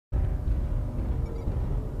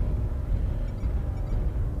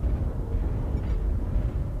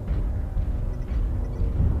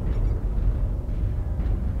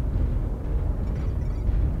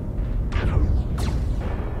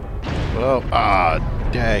Oh,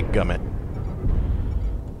 dadgummit.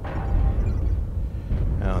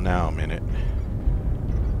 Oh, now I'm in it.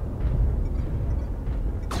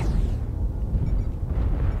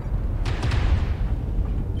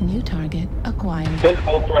 New target acquired. Hit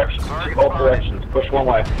both directions. Hit both directions. Push one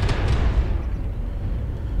way.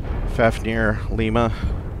 Fafnir, Lima.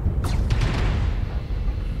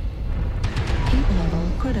 Heat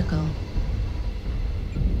level critical.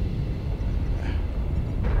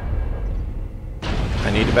 I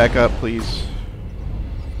need to back up, please.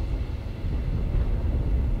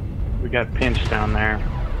 We got pinched down there.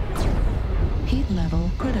 Heat level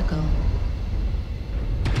critical.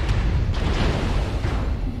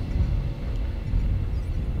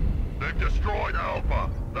 They've destroyed Alpha.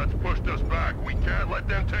 That's pushed us back. We can't let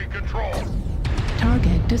them take control.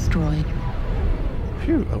 Target destroyed.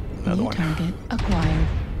 Phew. Oh, another New one. target acquired.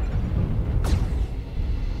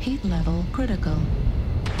 Heat level critical.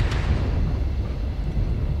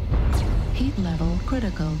 Heat level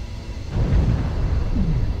critical.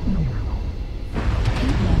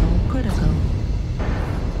 Heat level critical.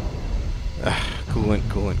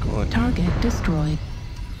 Coolant. Target destroyed.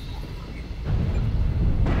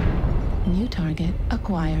 New target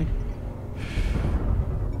acquired.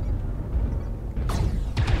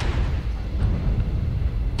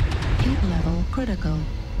 Heat level critical.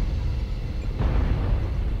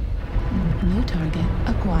 New target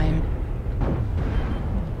acquired.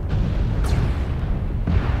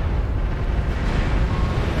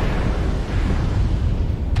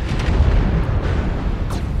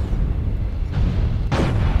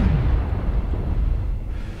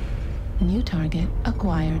 New target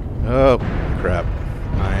acquired. Oh, crap.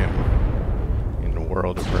 I am in a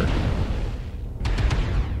world of hurt.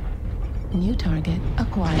 New target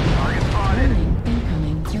acquired. Warning,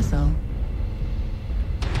 incoming missile.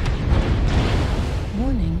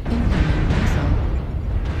 Warning, incoming missile.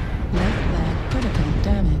 Left leg critical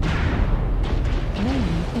damage.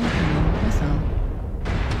 Warning, incoming missile.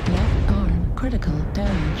 Left arm critical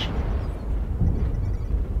damage.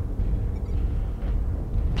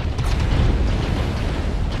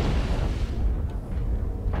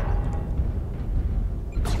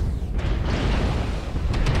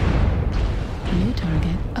 New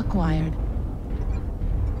target acquired.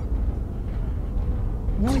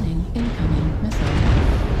 Warning, incoming missile.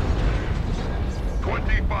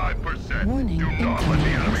 25%. Warning, Do not let the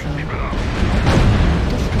incoming enemy missile. keep it up.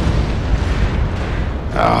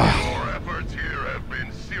 Ah, Your efforts here have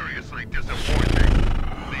been seriously disappointing.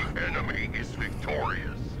 The enemy is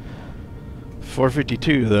victorious.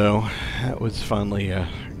 452 though. That was finally a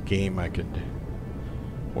game I could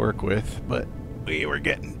work with, but we were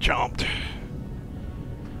getting chomped.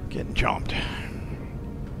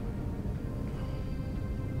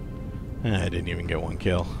 I didn't even get one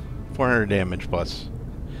kill. 400 damage plus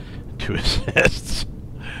 2 assists.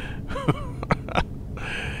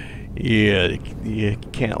 Yeah, you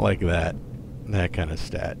can't like that kind of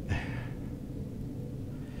stat.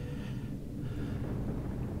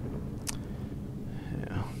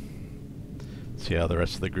 Yeah. See how the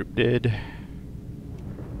rest of the group did.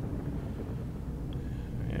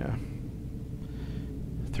 Yeah.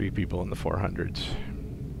 3 people in the 400s.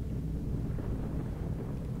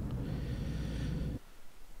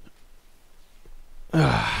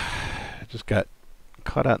 I just got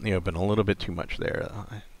caught out in the open a little bit too much there.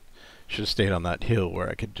 I should have stayed on that hill where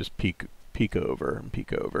I could just peek over.